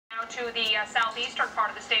Now to the southeastern part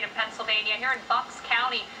of the state of Pennsylvania. Here in Bucks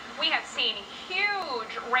County, we have seen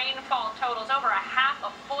huge rainfall totals, over a half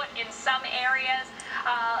a foot in some areas.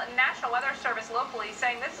 National Weather Service locally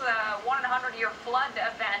saying this is a 100-year flood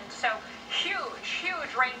event. So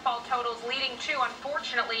huge rainfall totals leading to,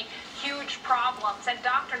 unfortunately, huge problems. And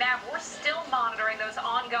Dr. Knapp, we're still monitoring those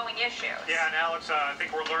ongoing issues. Yeah, and Alex, I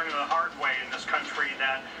think we're learning the hard way in this country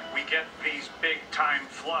that we get these big-time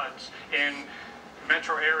floods in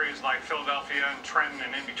metro areas like Philadelphia and Trenton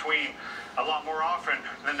and in between a lot more often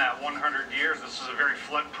than that 100 years. This is a very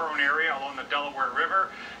flood-prone area along the Delaware River,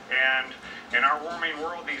 and in our warming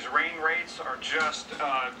world, these rain rates are just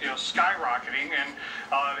skyrocketing, and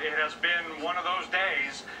it has been one of those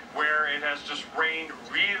days where it has just rained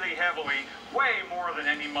really heavily, way more than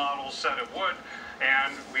any model said it would,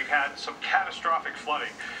 and we've had some catastrophic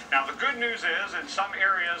flooding. Now, the good news is, in some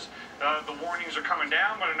areas, the warnings are coming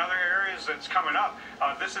down, but in other areas, it's coming up.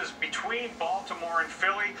 This is between Baltimore and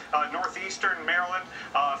Philly, northeastern Maryland.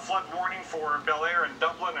 Flood warning for Bel Air and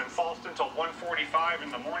Dublin and Falston till 1:45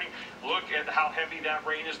 in the morning. Look at how heavy that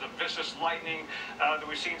rain is, the vicious lightning that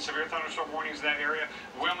we've seen, severe thunderstorm warnings in that area.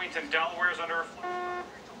 Wilmington, Delaware is under a flood.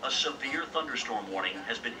 A severe thunderstorm warning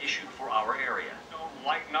has been issued for our area.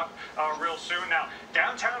 Lighten up real soon. Now,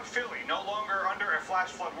 downtown Philly, no longer under a flash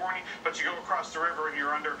flood warning, but you go across the river and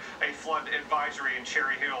you're under a flood advisory in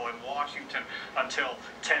Cherry Hill and Washington until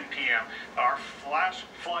 10 p.m. Our flash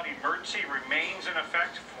flood emergency remains in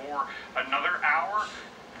effect for another hour.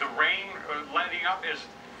 The rain letting up is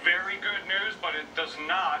very good news, but it does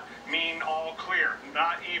not mean all clear,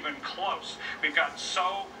 not even close. We've got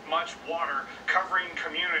so much water covering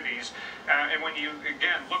communities, and when you,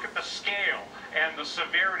 again, look at the scale and the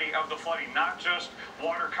severity of the flooding, not just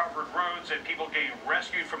water-covered roads and people getting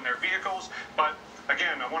rescued from their vehicles, but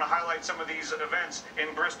again, I want to highlight some of these events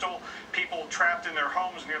in Bristol. People trapped in their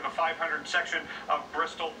homes near the 500 section of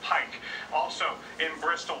Bristol Pike. Also in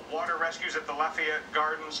Bristol, water rescues at the Lafayette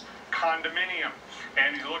Gardens condominium.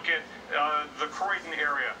 And you look at the Croydon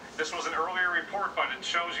area. This was an earlier report, but it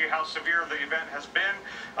shows you how severe the event has been.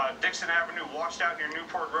 Dixon Avenue washed out near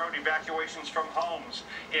Newport Road, evacuations from homes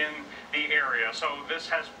in the area. So this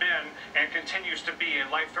has been and continues to be a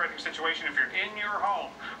life-threatening situation. If you're in your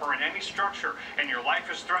home or in any structure and your life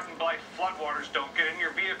is threatened by floodwaters, don't get in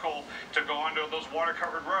your vehicle to go onto those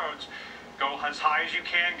water-covered roads. Go as high as you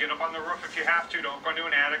can, get up on the roof if you have to, don't go into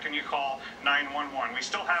an attic, and you call 911. We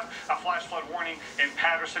still have a flash flood warning in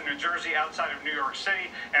Paterson, New Jersey, outside of New York City,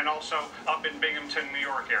 and also up in Binghamton, New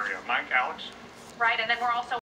York area. Mike, Alex? Right, and then we're also